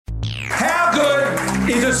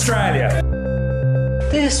is Australia.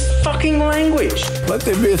 This fucking language. Let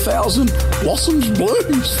there be 1,000 blossoms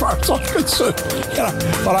bloom as far as I'm concerned. You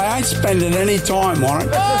know, but I ain't spending any time on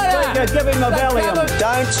it. Give him a Valium.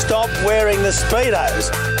 Don't stop wearing the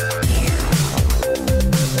Speedos.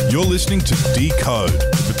 You're listening to Decode,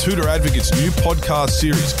 the Batuta Advocate's new podcast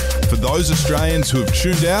series for those Australians who have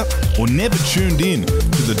tuned out or never tuned in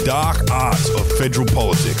to the dark arts of federal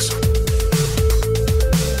politics.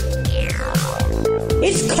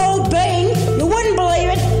 It's called being, you wouldn't believe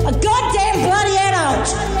it, a goddamn bloody adult.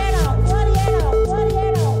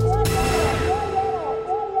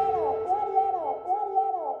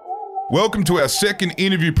 Welcome to our second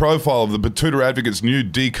interview profile of the Batuta Advocate's new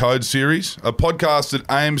Decode series, a podcast that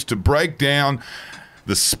aims to break down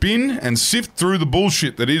the spin and sift through the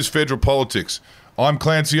bullshit that is federal politics. I'm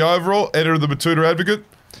Clancy Overall, editor of the Batuta Advocate.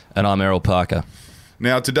 And I'm Errol Parker.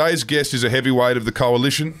 Now, today's guest is a heavyweight of the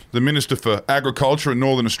Coalition, the Minister for Agriculture in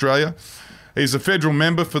Northern Australia. He's a federal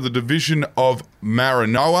member for the division of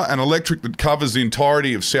Maranoa, an electorate that covers the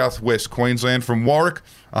entirety of southwest Queensland from Warwick,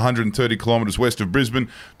 130 kilometres west of Brisbane,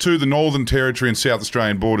 to the Northern Territory and South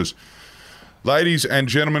Australian borders. Ladies and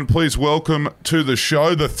gentlemen, please welcome to the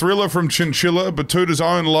show the thriller from Chinchilla, Batuta's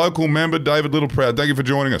own local member, David Littleproud. Thank you for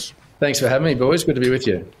joining us. Thanks for having me, boys. Good to be with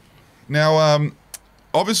you. Now,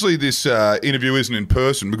 obviously this interview isn't in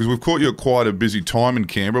person because we've caught you at quite a busy time in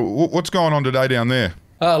Canberra. What's going on today down there?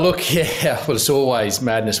 Look, yeah, well, it's always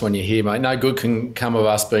madness when you're here, mate. No good can come of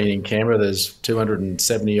us being in Canberra. There's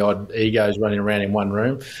 270-odd egos running around in one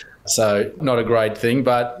room. So not a great thing,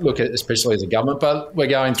 but look, especially as a government. But we're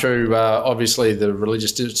going through, obviously, the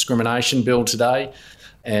religious discrimination bill today.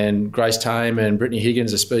 And Grace Tame and Brittany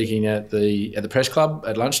Higgins are speaking at the press club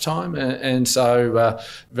at lunchtime. And so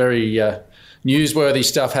very newsworthy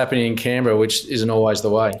stuff happening in Canberra, which isn't always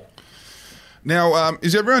the way. Now,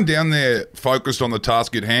 is everyone down there focused on the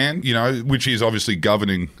task at hand, you know, which is obviously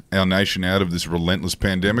governing our nation out of this relentless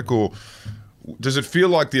pandemic, or does it feel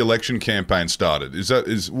like the election campaign started?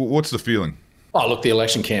 What's the feeling? Oh, look, the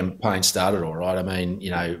election campaign started all right. I mean,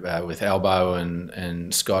 you know, with Albo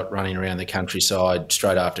and Scott running around the countryside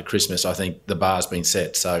straight after Christmas, I think the bar's been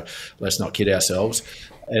set. So let's not kid ourselves.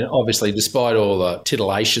 And obviously, despite all the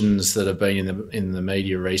titillations that have been in the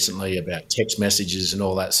media recently about text messages and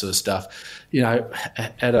all that sort of stuff, you know,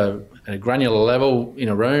 at a granular level in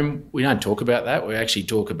a room, we don't talk about that. We actually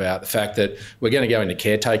talk about the fact that we're going to go into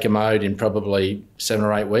caretaker mode in probably 7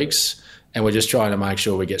 or 8 weeks. And we're just trying to make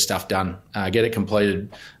sure we get stuff done, get it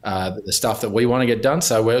completed, the stuff that we want to get done.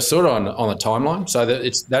 So we're sort of on the timeline. So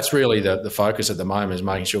that's really the focus at the moment, is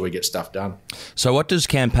making sure we get stuff done. So what does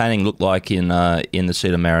campaigning look like in the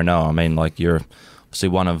seat of Maranoa? I mean, like, you're obviously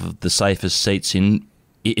one of the safest seats in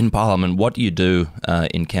Parliament. What do you do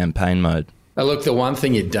in campaign mode? Look, the one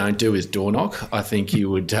thing you don't do is door knock. I think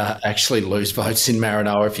you would actually lose votes in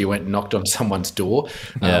Maranoa if you went and knocked on someone's door.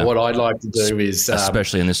 Yeah. What I'd like to do is...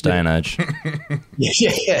 especially in this day and age.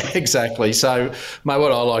 Yeah, exactly. So, mate,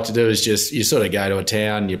 what I like to do is just, you sort of go to a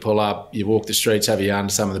town, you pull up, you walk the streets, have a yarn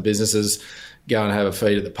to some of the businesses, go and have a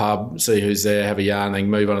feed at the pub, see who's there, have a yarn,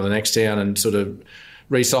 then move on to the next town and sort of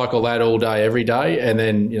recycle that all day, every day. And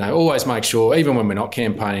then, you know, always make sure, even when we're not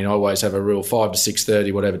campaigning, I always have a rule 5 to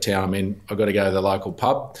 6:30, whatever town I'm in, I've got to go to the local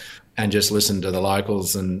pub and just listen to the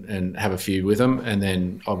locals and have a few with them. And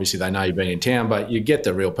then obviously they know you've been in town, but you get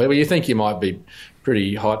the real people. You think you might be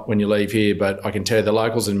pretty hot when you leave here, but I can tell you the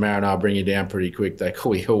locals in Maranoa bring you down pretty quick. They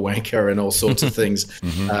call you a wanker and all sorts of things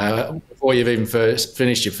before you've even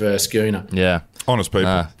finished your first schooner. Yeah. Honest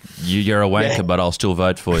people. You're a wanker, but I'll still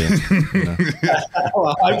vote for you.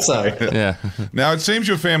 Well, I hope so. Yeah. Now, it seems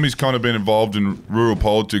your family's kind of been involved in rural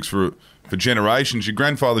politics for generations. Your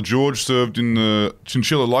grandfather, George, served in the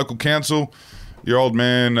Chinchilla Local Council. Your old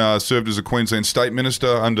man served as a Queensland State Minister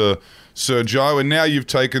under Sir Joe, and now you've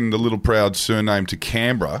taken the Littleproud surname to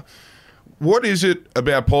Canberra. What is it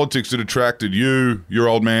about politics that attracted you, your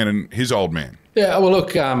old man, and his old man? Yeah, well,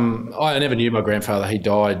 look, I never knew my grandfather. He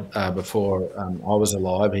died before I was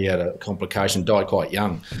alive. He had a complication, died quite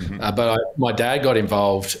young. But my dad got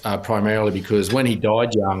involved primarily because when he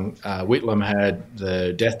died young, Whitlam had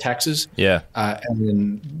the death taxes. Yeah. And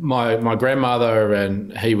then my grandmother,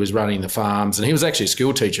 and he was running the farms, and he was actually a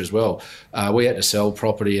school teacher as well. We had to sell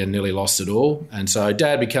property and nearly lost it all. And so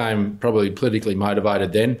Dad became probably politically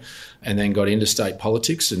motivated then, and then got into state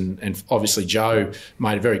politics. And obviously Joe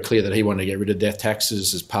made it very clear that he wanted to get rid of death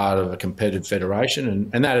taxes as part of a competitive federation.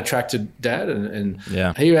 And that attracted Dad. And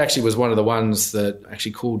he actually was one of the ones that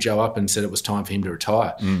actually called Joe up and said it was time for him to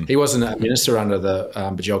retire. He wasn't a minister under the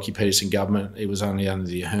Bjelke-Petersen government. He was only under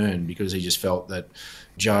the Ahern, because he just felt that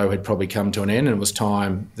Joe had probably come to an end and it was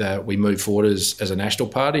time that we moved forward as a national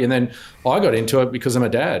party. And then I got into it because of my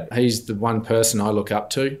dad. He's the one person I look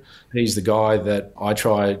up to. He's the guy that I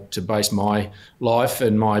try to base my life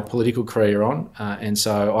and my political career on. And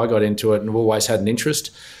so I got into it and always had an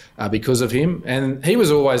interest because of him. And he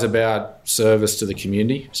was always about service to the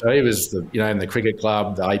community. So he was, in the cricket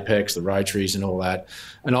club, the Apex, the Rotaries and all that.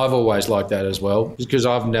 And I've always liked that as well because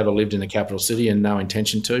I've never lived in the capital city and no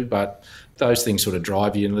intention to, but those things sort of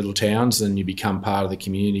drive you in little towns and you become part of the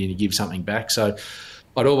community and you give something back. So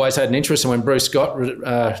I'd always had an interest. And when Bruce Scott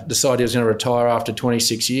decided he was going to retire after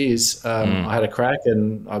 26 years, I had a crack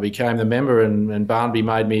and I became the member and Barnaby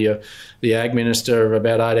made me the Ag Minister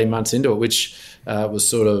about 18 months into it, which was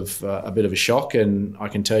sort of a bit of a shock. And I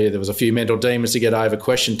can tell you there was a few mental demons to get over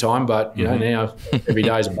question time, but, now every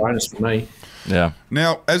day is a bonus for me. Yeah.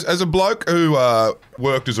 Now, as a bloke who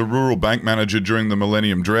worked as a rural bank manager during the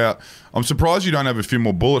Millennium Drought, I'm surprised you don't have a few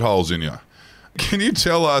more bullet holes in you. Can you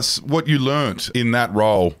tell us what you learnt in that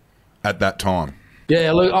role at that time?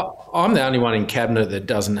 Yeah, look, I'm the only one in Cabinet that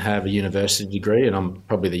doesn't have a university degree, and I'm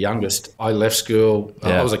probably the youngest. I left school,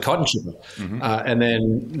 I was a cotton shipper, and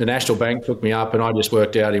then the National Bank took me up and I just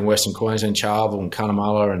worked out in Western Queensland, Charleville and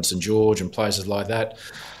Cunnamulla and St George and places like that.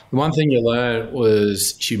 The one thing you learn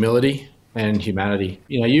was humility and humanity.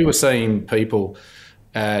 You were seeing people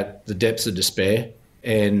at the depths of despair,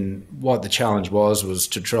 and what the challenge was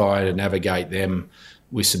to try to navigate them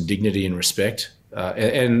with some dignity and respect.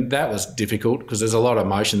 And that was difficult because there's a lot of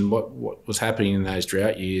emotion. What was happening in those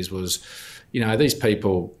drought years was, these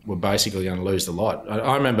people were basically going to lose the lot.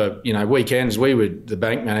 I remember, weekends, the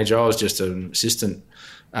bank manager, I was just an assistant.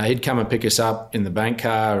 He'd come and pick us up in the bank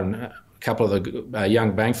car and a couple of the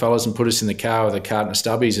young bank fellas and put us in the car with a carton of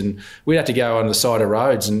stubbies, and we'd have to go on the side of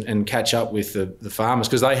roads and catch up with the farmers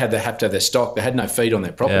because they have to have their stock. They had no feed on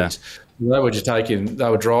their properties. Yeah. They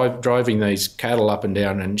were driving these cattle up and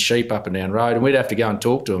down and sheep up and down road, and we'd have to go and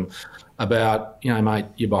talk to them about, mate,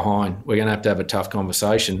 you're behind. We're going to have a tough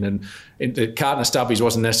conversation. And the carton of stubbies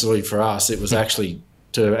wasn't necessarily for us. It was actually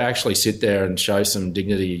to sit there and show some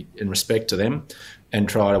dignity and respect to them and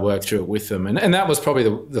try to work through it with them. And that was probably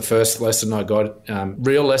the first lesson I got,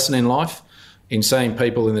 real lesson in life, in seeing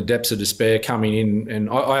people in the depths of despair coming in.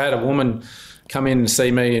 And I had a woman come in and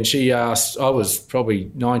see me, and she asked, I was probably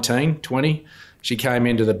 19, 20. She came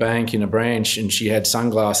into the bank in a branch and she had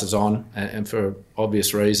sunglasses on, and for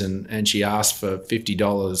obvious reason, and she asked for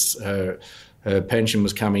 $50. Her pension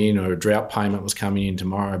was coming in, or her drought payment was coming in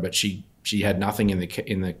tomorrow, but she had nothing in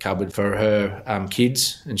the cupboard for her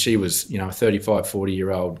kids, and she was, a 35,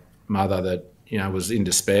 40-year-old mother that, was in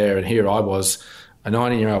despair. And here I was, a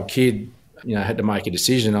 19-year-old kid, had to make a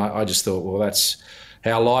decision. I just thought, well, that's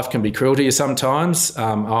how life can be cruel to you sometimes.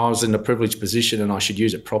 I was in a privileged position and I should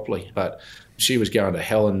use it properly, but she was going to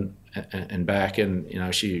hell and back, and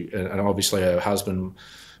and obviously her husband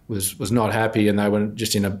was not happy, and they were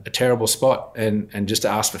just in a terrible spot, and just to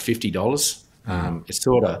ask for $50. It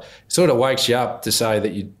sort of wakes you up to say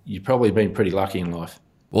that you've probably been pretty lucky in life.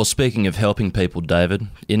 Well, speaking of helping people, David,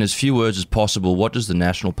 in as few words as possible, what does the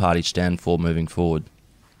National Party stand for moving forward?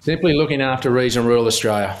 Simply looking after regional rural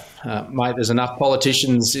Australia. Mate, there's enough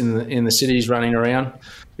politicians in the cities running around.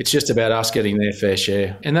 It's just about us getting their fair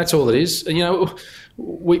share. And that's all it is.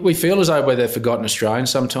 We feel as though we're forgotten Australians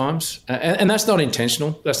sometimes. And that's not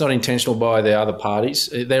intentional. That's not intentional by the other parties.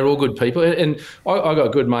 They're all good people. And I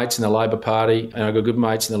got good mates in the Labor Party and I got good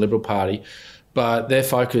mates in the Liberal Party. But their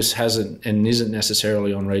focus hasn't and isn't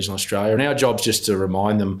necessarily on regional Australia. And our job's just to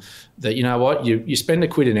remind them that, you know what, you spend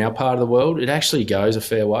 $1 in our part of the world, it actually goes a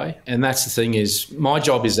fair way. And that's the thing is, my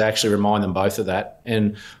job is to actually remind them both of that.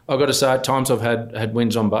 And I've got to say, at times I've had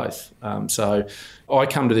wins on both. So I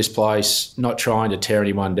come to this place not trying to tear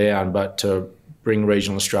anyone down, but to bring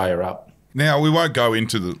regional Australia up. Now, we won't go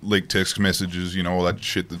into the leaked text messages, all that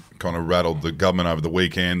shit that kind of rattled the government over the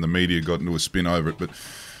weekend. The media got into a spin over it, but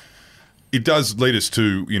it does lead us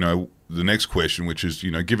to, the next question, which is,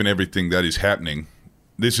 given everything that is happening,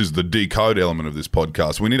 this is the decode element of this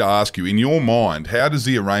podcast. We need to ask you, in your mind, how does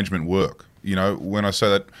the arrangement work? When I say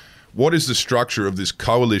that, what is the structure of this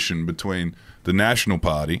coalition between the National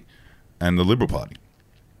Party and the Liberal Party?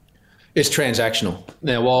 It's transactional.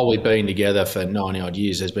 Now, while we've been together for 90-odd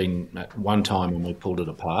years, there's been one time when we pulled it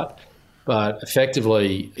apart. But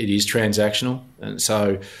effectively, it is transactional. And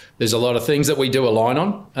so there's a lot of things that we do align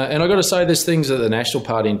on. And I've got to say there's things that the National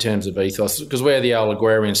Party in terms of ethos, because we're the old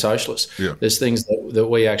agrarian socialists, there's things that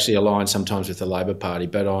we actually align sometimes with the Labor Party.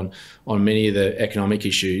 But on many of the economic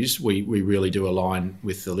issues, we really do align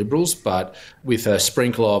with the Liberals, but with a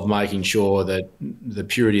sprinkle of making sure that the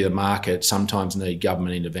purity of the market sometimes need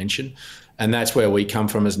government intervention. And that's where we come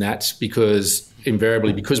from as Nats, because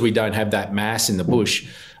invariably, because we don't have that mass in the bush,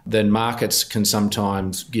 then markets can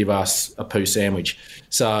sometimes give us a poo sandwich.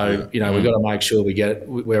 So, we've got to make sure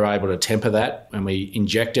we're able to temper that when we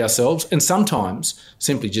inject ourselves, and sometimes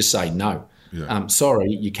simply just say no. Yeah. Sorry,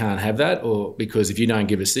 you can't have that, or because if you don't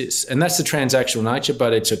give us this. And that's the transactional nature,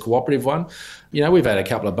 but it's a cooperative one. We've had a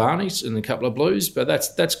couple of Barneys and a couple of Blues, but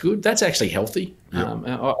that's good. That's actually healthy. Yeah.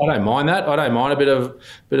 I don't mind that. I don't mind a bit of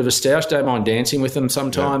a stoush. Don't mind dancing with them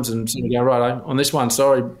sometimes and sort of go, right, on this one,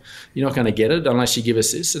 sorry, you're not going to get it unless you give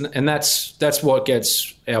us this. And that's what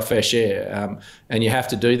gets our fair share. And you have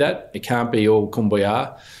to do that. It can't be all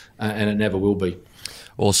kumbaya, and it never will be.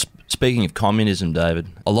 Well, speaking of communism, David,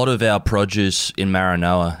 a lot of our produce in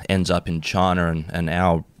Maranoa ends up in China, and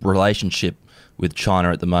our relationship with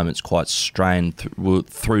China at the moment is quite strained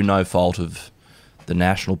through no fault of the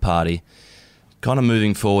National Party. Kind of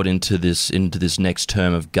moving forward into this next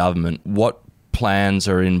term of government, what plans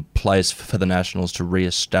are in place for the Nationals to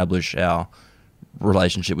re-establish our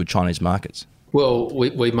relationship with Chinese markets? Well,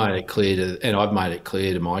 we made it clear and I've made it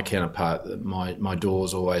clear to my counterpart that my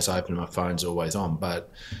door's always open, my phone's always on, but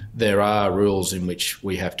there are rules in which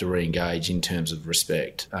we have to re-engage in terms of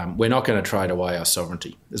respect. We're not going to trade away our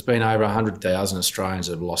sovereignty. There's been over 100,000 Australians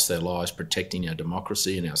that have lost their lives protecting our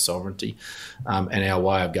democracy and our sovereignty and our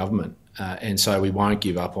way of government. And so we won't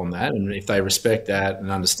give up on that. And if they respect that and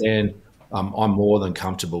understand, I'm more than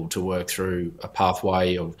comfortable to work through a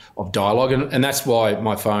pathway of dialogue. And that's why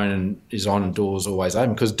my phone is on and doors always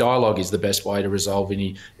open, because dialogue is the best way to resolve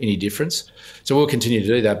any difference. So we'll continue to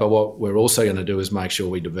do that. But what we're also going to do is make sure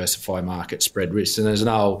we diversify market spread risks. And as an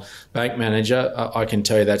old bank manager, I can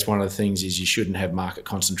tell you that's one of the things is you shouldn't have market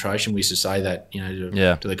concentration. We used to say that,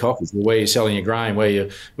 to the coffees. Well, where you're selling your grain, where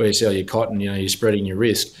you sell your cotton, you're spreading your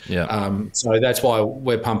risk. Yeah. So that's why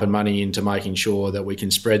we're pumping money into making sure that we can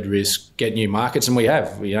spread risk, get new markets, and we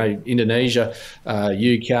have. Indonesia,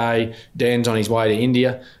 UK, Dan's on his way to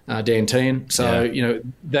India, Dan Tehan. So,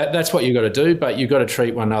 that's what you've got to do, but you've got to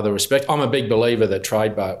treat one another with respect. I'm a big believer that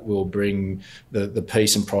trade will bring the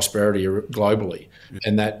peace and prosperity globally,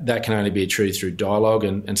 and that can only be achieved through dialogue.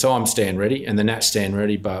 And so I'm stand ready, and the Nats stand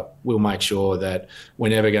ready, but we'll make sure that we're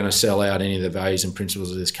never going to sell out any of the values and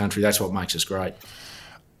principles of this country. That's what makes us great.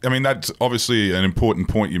 I mean, that's obviously an important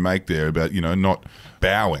point you make there about, not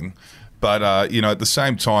bowing. But, at the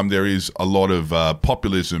same time, there is a lot of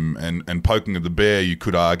populism and poking at the bear, you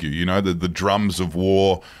could argue, the drums of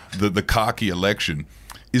war, the khaki election.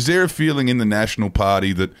 Is there a feeling in the National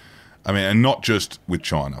Party that, and not just with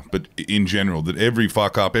China, but in general, that every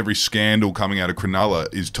fuck up, every scandal coming out of Cronulla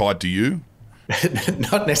is tied to you?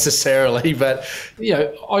 Not necessarily, but,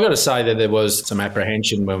 I got to say that there was some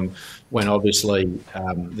apprehension when obviously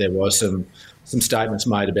there was some statements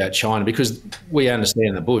made about China, because we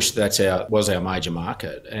understand the bush, was our major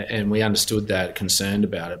market, and we understood that, concerned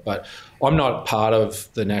about it. But I'm not part of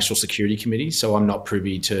the National Security Committee, so I'm not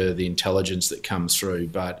privy to the intelligence that comes through,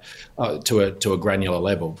 but to a granular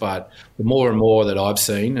level. But the more and more that I've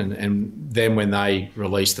seen, and then when they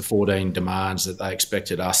released the 14 demands that they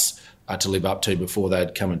expected us to live up to before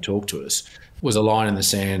they'd come and talk to us, was a line in the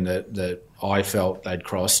sand that I felt they'd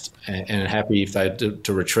crossed, and happy if they had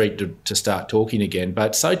to retreat to start talking again.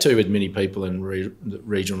 But so too with many people in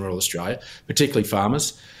regional rural Australia, particularly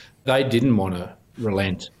farmers. They didn't want to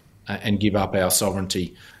relent and give up our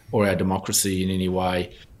sovereignty or our democracy in any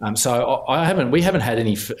way. So we haven't had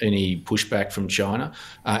any pushback from China.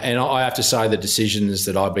 And I have to say the decisions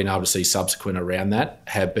that I've been able to see subsequent around that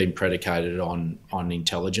have been predicated on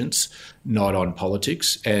intelligence, not on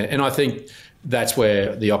politics. And I think that's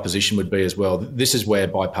where the opposition would be as well. This is where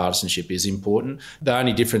bipartisanship is important. The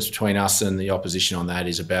only difference between us and the opposition on that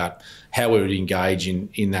is about how we would engage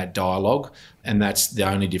in that dialogue, and that's the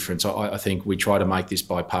only difference. I think we try to make this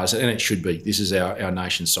bipartisan, and it should be. This is our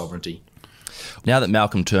nation's sovereignty. Now that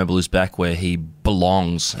Malcolm Turnbull is back where he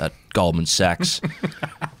belongs at Goldman Sachs,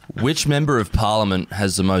 which member of Parliament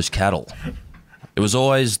has the most cattle? It was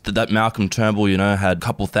always that Malcolm Turnbull, had a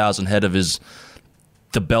couple thousand head of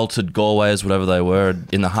the belted Galways, whatever they were,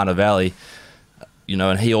 in the Hunter Valley,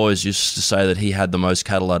 and he always used to say that he had the most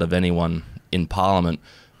cattle out of anyone in Parliament.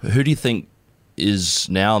 Who do you think is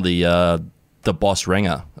now the boss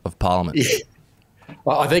ringer of Parliament? Yeah.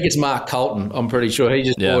 Well, I think it's Mark Colton. I'm pretty sure he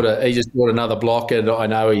just bought another block, and I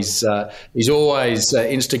know he's always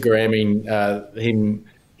Instagramming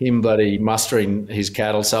him bloody mustering his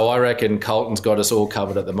cattle. So I reckon Colton's got us all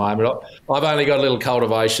covered at the moment. I've only got a little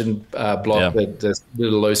cultivation block that's a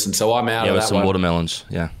little loosened, so I'm out of that one. Yeah, with some watermelons,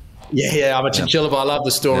 yeah. Yeah, I'm a chinchilla, but I love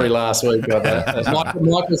the story last week about that.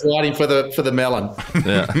 Mike was waiting for the melon.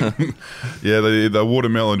 Yeah. Yeah, the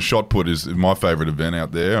watermelon shot put is my favourite event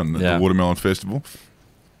out there on the Watermelon Festival.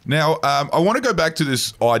 Now, I want to go back to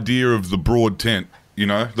this idea of the broad tent,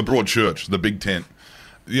 the broad church, the big tent,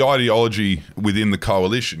 the ideology within the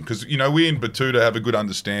coalition. Because, we in Batuta have a good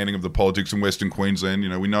understanding of the politics in Western Queensland.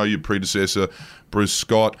 We know your predecessor, Bruce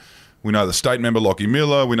Scott. We know the state member, Lockie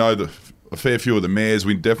Miller. We know a fair few of the mayors.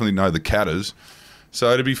 We definitely know the Catters.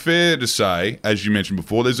 So to be fair to say, as you mentioned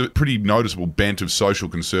before, there's a pretty noticeable bent of social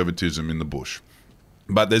conservatism in the bush.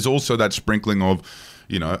 But there's also that sprinkling of,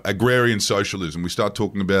 agrarian socialism. We start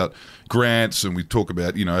talking about grants and we talk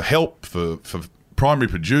about, help for primary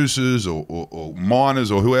producers or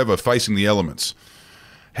miners or whoever facing the elements.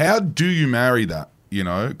 How do you marry that?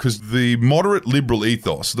 Because the moderate liberal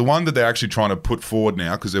ethos, the one that they're actually trying to put forward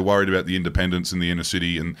now because they're worried about the independence in the inner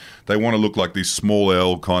city and they want to look like these small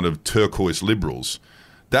L kind of turquoise liberals,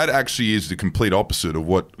 that actually is the complete opposite of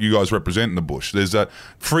what you guys represent in the bush. There's that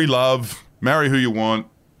free love, marry who you want,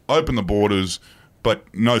 open the borders, but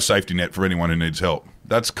no safety net for anyone who needs help.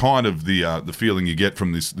 That's kind of the feeling you get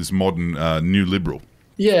from this modern new liberal.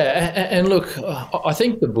 Yeah, and look, I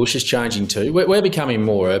think the bush is changing too. We're becoming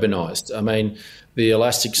more urbanised. I mean, the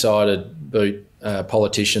elastic-sided boot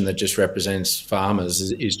politician that just represents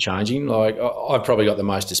farmers is changing. Like, I've probably got the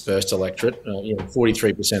most dispersed electorate,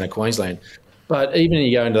 43% of Queensland. But even when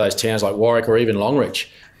you go into those towns like Warwick or even Longreach,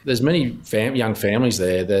 there's many young families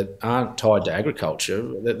there that aren't tied to agriculture.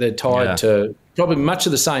 They're tied to probably much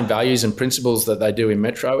of the same values and principles that they do in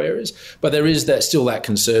metro areas, but there is still that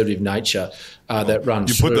conservative nature that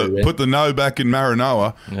runs through. Put the no back in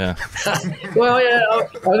Maranoa. Yeah. Well, yeah,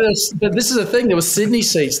 but this is the thing. There were Sydney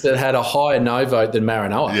seats that had a higher no vote than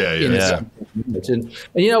Maranoa. Yeah. And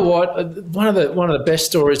you know what? One of the best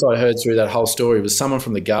stories I heard through that whole story was someone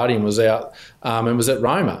from The Guardian was out and was at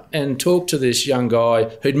Roma and talked to this young guy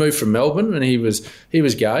who'd moved from Melbourne and he was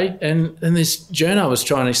gay, and this journo was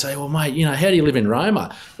trying to say, well, mate, how do you live in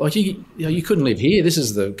Roma? Like you couldn't live here. This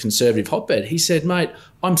is the conservative hotbed. He said, mate,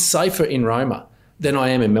 I'm safer in Roma than I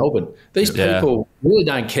am in Melbourne. These people really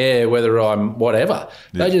don't care whether I'm whatever.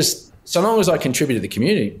 They just, so long as I contribute to the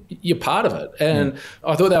community, you're part of it. And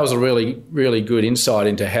I thought that was a really, really good insight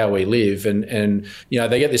into how we live. And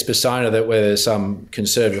they get this persona that where there's some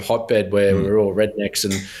conservative hotbed where we're all rednecks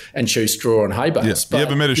and chew straw on hay bales. Yeah. But, you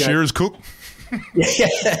ever met a shearer's cook?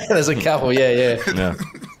 Yeah, there's a couple, yeah.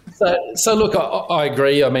 So look, I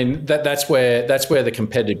agree. I mean, that's where the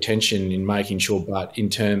competitive tension in making sure, but in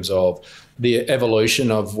terms of the evolution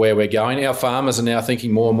of where we're going, our farmers are now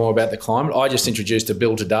thinking more and more about the climate. I just introduced a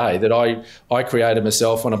bill today that I created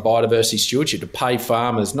myself on a biodiversity stewardship to pay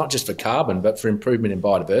farmers not just for carbon but for improvement in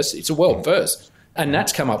biodiversity. It's a world first. And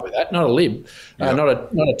Nat's come up with that, not a Lib, not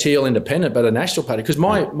a Teal independent, but a National Party. Because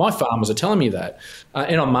my farmers are telling me that.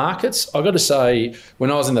 And on markets, I've got to say,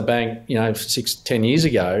 when I was in the bank, 6-10 years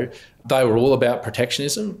ago, they were all about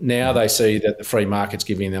protectionism. Now they see that the free market's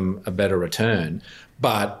giving them a better return.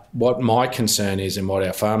 But what my concern is and what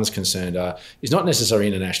our farmers' concerned are is not necessarily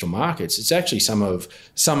international markets. It's actually some of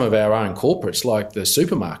our own corporates, like the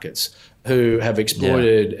supermarkets, who have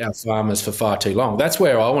exploited our farmers for far too long. That's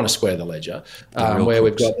where I want to square the ledger, where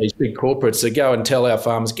we've got these big corporates that go and tell our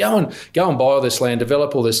farmers, go and buy all this land,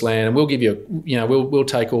 develop all this land, and we'll give you, we'll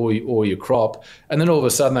take all your crop. And then all of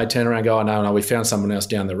a sudden they turn around and go, oh, no, we found someone else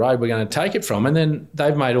down the road we're going to take it from. And then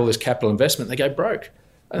they've made all this capital investment, they go broke.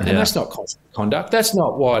 And that's not conduct. That's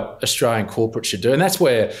not what Australian corporates should do. And that's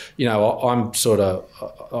where,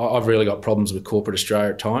 I've really got problems with corporate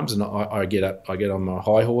Australia at times, and I get on my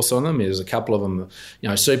high horse on them. There's a couple of them,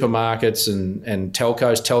 supermarkets and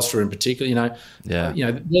telcos, Telstra in particular, they're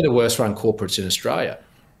the worst run corporates in Australia.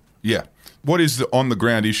 Yeah. What is the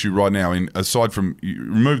on-the-ground issue right now, aside from, you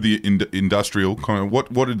remove the industrial, kind of,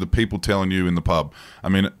 what are the people telling you in the pub? I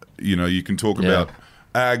mean, you can talk about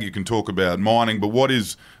ag, you can talk about mining, but what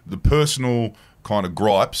is the personal kind of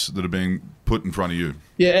gripes that are being put in front of you?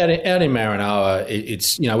 Yeah, out in Maranoa,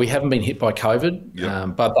 it's, we haven't been hit by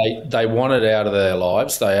COVID, but they want it out of their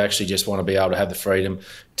lives. They actually just want to be able to have the freedom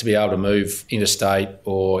to be able to move interstate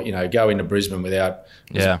or, go into Brisbane without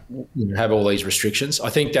have all these restrictions. I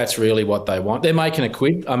think that's really what they want. They're making a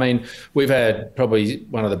quid. I mean, we've had probably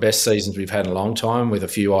one of the best seasons we've had in a long time with a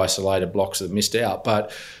few isolated blocks that missed out,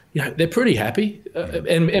 but they're pretty happy.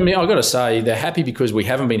 And I've got to say, they're happy because we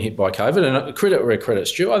haven't been hit by COVID. And credit where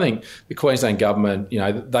credit's due. I think the Queensland government,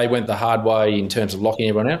 they went the hard way in terms of locking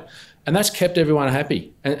everyone out. And that's kept everyone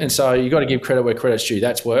happy. And so you've got to give credit where credit's due.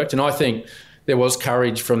 That's worked. And I think there was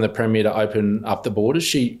courage from the Premier to open up the borders.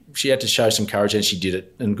 She she had to show some courage, and she did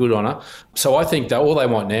it, and good on her. So I think that all they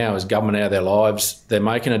want now is government out of their lives. They're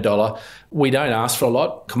making $1. We don't ask for a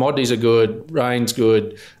lot. Commodities are good, rain's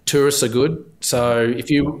good, tourists are good. So if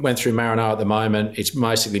you went through Maranoa at the moment, it's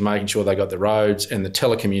basically making sure they got the roads and the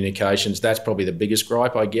telecommunications. That's probably the biggest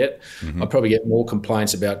gripe I get. I probably get more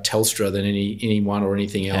complaints about Telstra than anyone or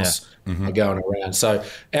anything else going around. So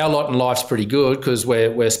our lot in life's pretty good because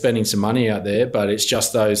we're spending some money out there, but it's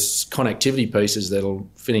just those connectivity pieces that'll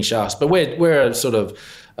finish us. But we're a sort of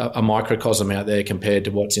a microcosm out there compared to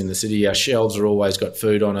what's in the city. Our shelves are always got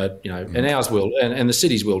food on it, and ours will, and the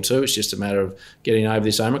cities will too. It's just a matter of getting over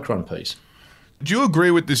this Omicron piece. Do you agree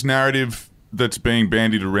with this narrative that's being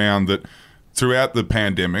bandied around that throughout the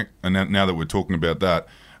pandemic, and now that we're talking about that,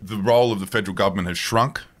 the role of the federal government has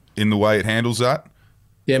shrunk in the way it handles that?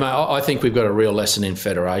 Yeah, mate, I think we've got a real lesson in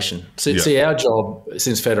federation. See, our job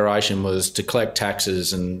since federation was to collect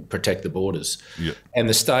taxes and protect the borders. Yeah. And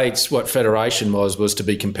the states, what federation was to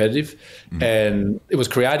be competitive. And it was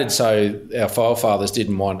created so our forefathers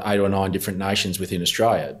didn't want 8 or 9 different nations within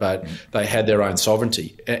Australia, but they had their own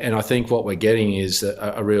sovereignty. And I think what we're getting is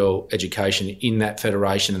a real education in that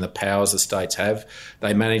federation and the powers the states have.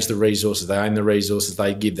 They manage the resources, they own the resources,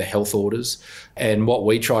 they give the health orders. And what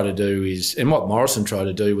we try to do is, and what Morrison tried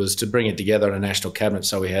to do was to bring it together in a national cabinet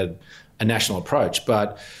so we had a national approach.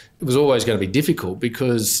 But it was always going to be difficult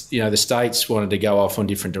because, the states wanted to go off on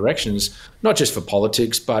different directions, not just for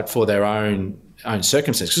politics, but for their own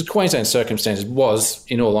circumstances. Because Queensland's circumstances was,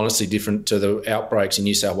 in all honesty, different to the outbreaks in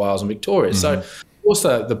New South Wales and Victoria. So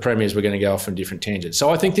also the premiers were going to go off on different tangents.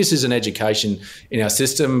 So I think this is an education in our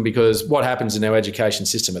system, because what happens in our education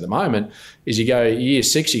system at the moment is you go year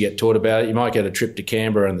 6, you get taught about it, you might get a trip to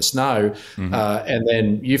Canberra in the snow, and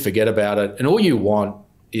then you forget about it. And all you want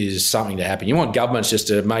is something to happen. You want governments just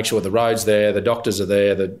to make sure the roads there, the doctors are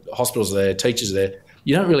there, the hospitals are there, teachers are there.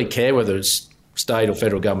 You don't really care whether it's state or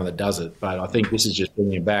federal government that does it. But I think this is just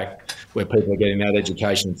bringing it back where people are getting that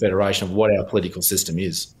education and federation of what our political system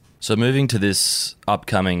is. So moving to this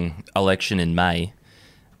upcoming election in May,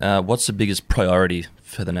 what's the biggest priority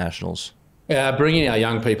for the Nationals? Bringing our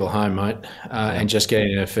young people home, mate, and just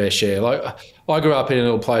getting a fair share. Like, I grew up in a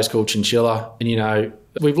little place called Chinchilla, and,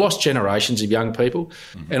 we've lost generations of young people,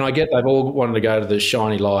 and I get they've all wanted to go to the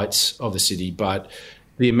shiny lights of the city, but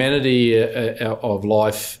the amenity of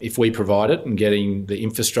life, if we provide it, and getting the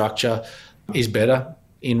infrastructure is better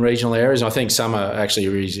in regional areas. I think some are actually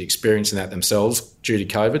really experiencing that themselves due to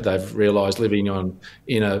COVID. They've realised living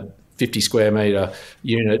in a 50 square metre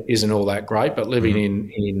unit isn't all that great, but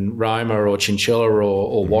living in Roma or Chinchilla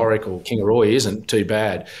or Warwick or Kingaroy isn't too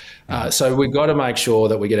bad. So we've got to make sure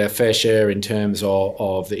that we get our fair share in terms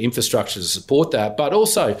of the infrastructure to support that, but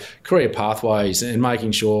also career pathways and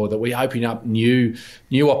making sure that we open up new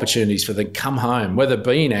opportunities for them to come home, whether it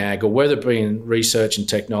be in ag or whether it be in research and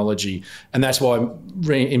technology. And that's why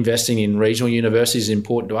investing in regional universities is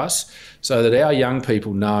important to us, so that our young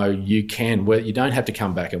people know you don't have to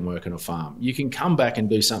come back and work on a farm. You can come back and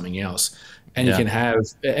do something else. And you can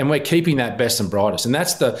and we're keeping that best and brightest. And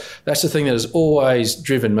that's the thing that has always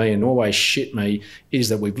driven me and always shit me, is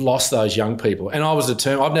that we've lost those young people. And I was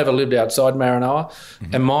determined. I've never lived outside Maranoa,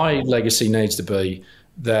 and my legacy needs to be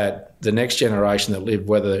that the next generation that live,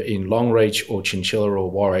 whether in Longreach or Chinchilla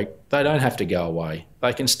or Warwick, they don't have to go away.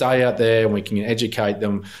 They can stay out there and we can educate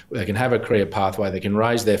them. They can have a career pathway. They can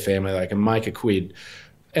raise their family. They can make a quid,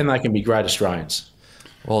 and they can be great Australians.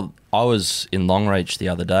 Well, I was in Longreach the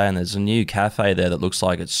other day, and there's a new cafe there that looks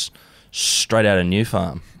like it's straight out of New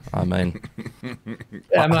Farm. I mean, the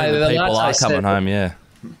people are coming home,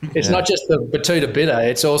 It's not just the Batuta bitter;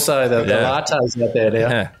 it's also the lattes out there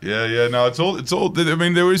now. Yeah. No, it's all. I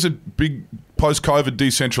mean, there is a big post-COVID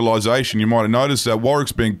decentralisation. You might have noticed that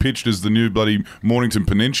Warwick's being pitched as the new bloody Mornington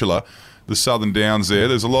Peninsula, the Southern Downs.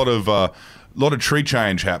 There's a lot of tree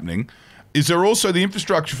change happening. Is there also the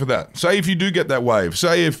infrastructure for that? Say if you do get that wave,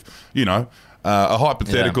 say if, a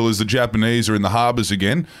hypothetical is the Japanese are in the harbours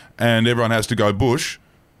again and everyone has to go bush,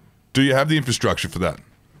 do you have the infrastructure for that?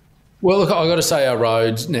 Well, look, I've got to say our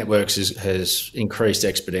roads networks has increased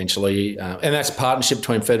exponentially, and that's a partnership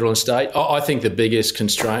between federal and state. I think the biggest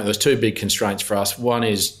constraint, there's 2 big constraints for us. One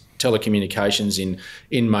is telecommunications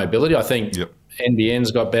in mobility. I think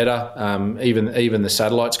NBN's got better, even the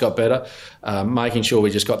satellites got better, making sure we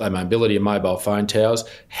just got that mobility of mobile phone towers.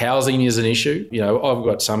 Housing is an issue. I've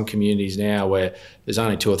got some communities now where there's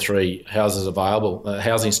only 2 or 3 houses available.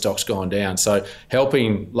 Housing stock's gone down. So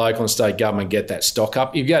helping local and state government get that stock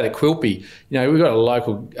up. You go to Quilpie, we've got a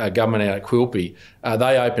local government out at Quilpie.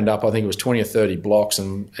 They opened up, I think it was 20 or 30 blocks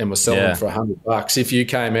and were selling for $100. If you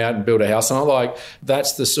came out and built a house on it,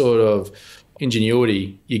 that's the sort of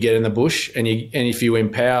ingenuity you get in the bush, and if you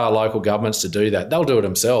empower local governments to do that, they'll do it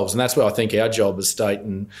themselves. And that's where I think our job as state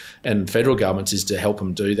and federal governments is to help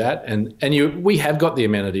them do that. And we have got the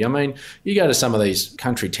amenity. I mean, you go to some of these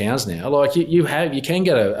country towns now, like you can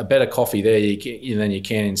get a better coffee there than you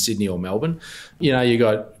can in Sydney or Melbourne. You know, you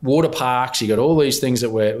got water parks, you got all these things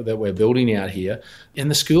that we're building out here, and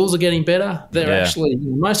the schools are getting better. They're actually,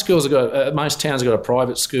 most towns have got a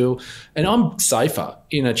private school, and I'm safer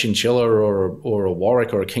in a Chinchilla or a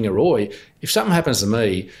Warwick or a Kingaroy. If something happens to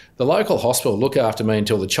me, the local hospital look after me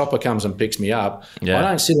until the chopper comes and picks me up. Yeah. I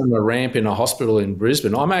don't sit on the ramp in a hospital in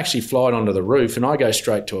Brisbane. I'm actually flying onto the roof and I go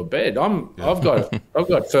straight to a bed. I've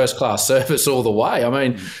got first class service all the way. I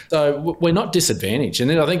mean, so we're not disadvantaged. And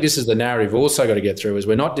then I think this is the narrative we've also got to get through, is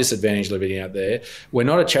we're not disadvantaged living out there. We're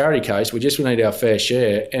not a charity case. We just need our fair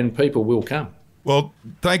share, and people will come. Well,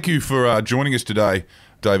 thank you for joining us today,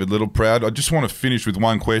 David Littleproud. I just want to finish with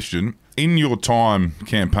one question. In your time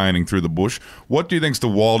campaigning through the bush, what do you think's the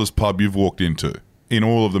wildest pub you've walked into in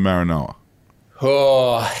all of the Maranoa?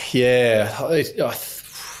 Oh, yeah.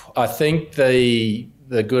 I think the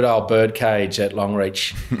good old birdcage at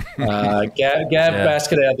Longreach. Gav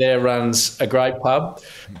Basket out there runs a great pub,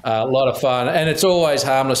 a lot of fun, and it's always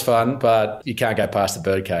harmless fun, but you can't go past the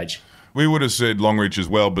birdcage. We would have said Longreach as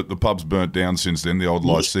well, but the pub's burnt down since then, the old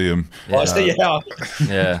Lyceum.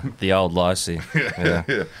 Yeah, the old Lyceum.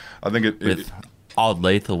 Yeah. I think with old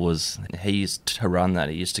Lethal he used to run that.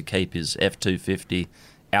 He used to keep his F-250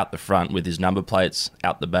 out the front with his number plates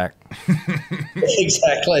out the back.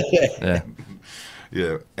 Exactly, yeah.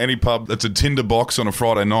 Yeah, any pub that's a tinder box on a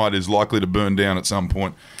Friday night is likely to burn down at some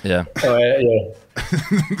point. Yeah.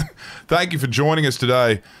 Thank you for joining us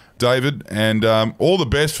today, David, and all the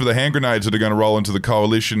best for the hand grenades that are going to roll into the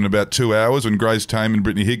coalition in about 2 hours when Grace Tame and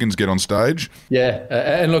Brittany Higgins get on stage. Yeah,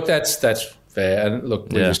 and look, that's fair. And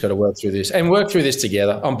look, we've just got to work through this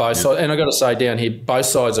together on both sides. And I've got to say down here, both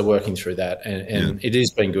sides are working through that, and it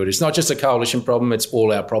has been good. It's not just a coalition problem, it's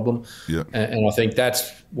all our problem. Yeah. And I think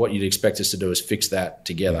that's what you'd expect us to do, is fix that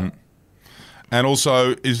together. Mm-hmm. And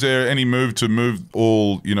also, is there any move to move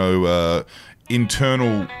all,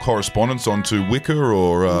 internal correspondence onto Wicker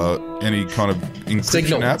or any kind of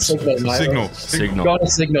encryption apps? Signal. Got a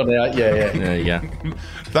Signal now, yeah. There you go.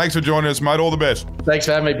 Thanks for joining us, mate. All the best. Thanks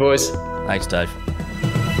for having me, boys. Thanks, Dave.